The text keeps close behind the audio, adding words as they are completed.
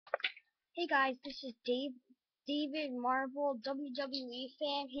Hey guys, this is David Marvel WWE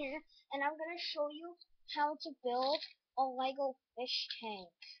fan here, and I'm gonna show you how to build a Lego fish tank.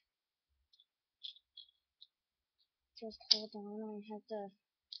 Just hold on,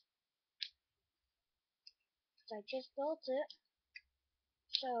 I just built it,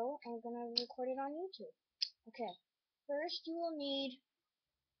 so I'm gonna record it on YouTube. Okay, first you will need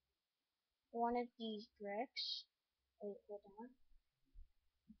one of these bricks. Wait, hold on.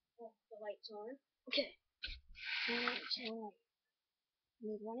 Oh, the light's on. Okay, you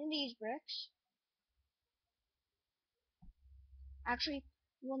need one of these bricks. Actually,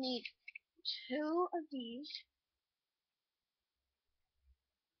 we'll need two of these.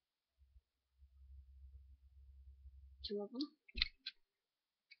 Two of them.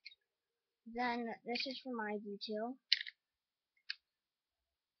 Then this is for my detail.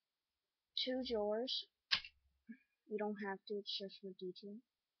 Two drawers. You don't have to, it's just for detail.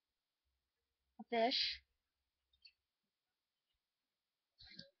 A fish.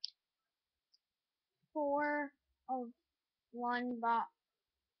 Four of one box.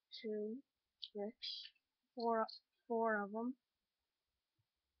 Two bricks. Four of them.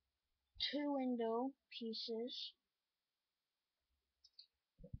 Two window pieces.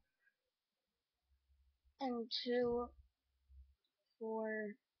 And two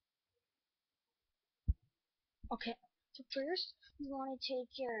for... Okay, so first you want to take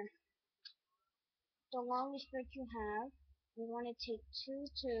the longest brick you have. You want to take two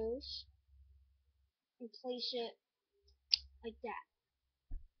twos and place it like that.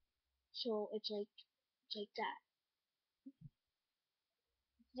 So it's like that.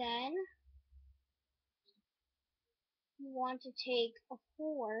 Then you want to take a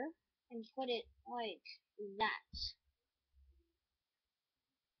 4 and put it like that.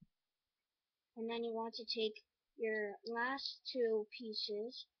 And then you want to take your last two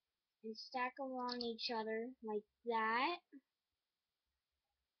pieces and stack them on each other like that.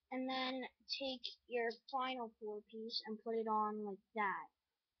 And then take your final 4 piece and put it on like that.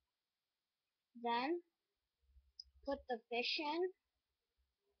 Then put the fish in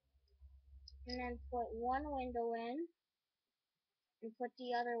and then put one window in and put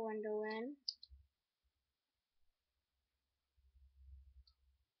the other window in.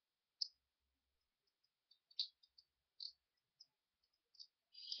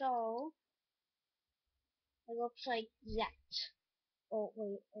 So it looks like that. Oh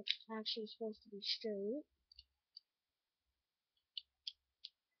wait, it's actually supposed to be straight.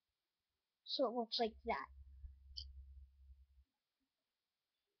 So it looks like that.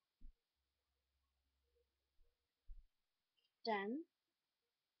 Then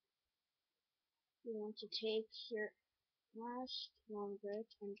you want to take your last long brick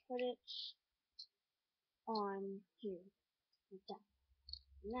and put it on here, like that.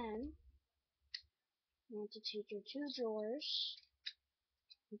 And then you want to take your two drawers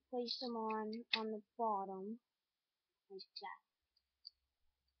and place them on the bottom, like that.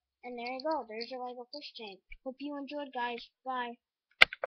 And there you go. There's your Lego fish tank. Hope you enjoyed, guys. Bye.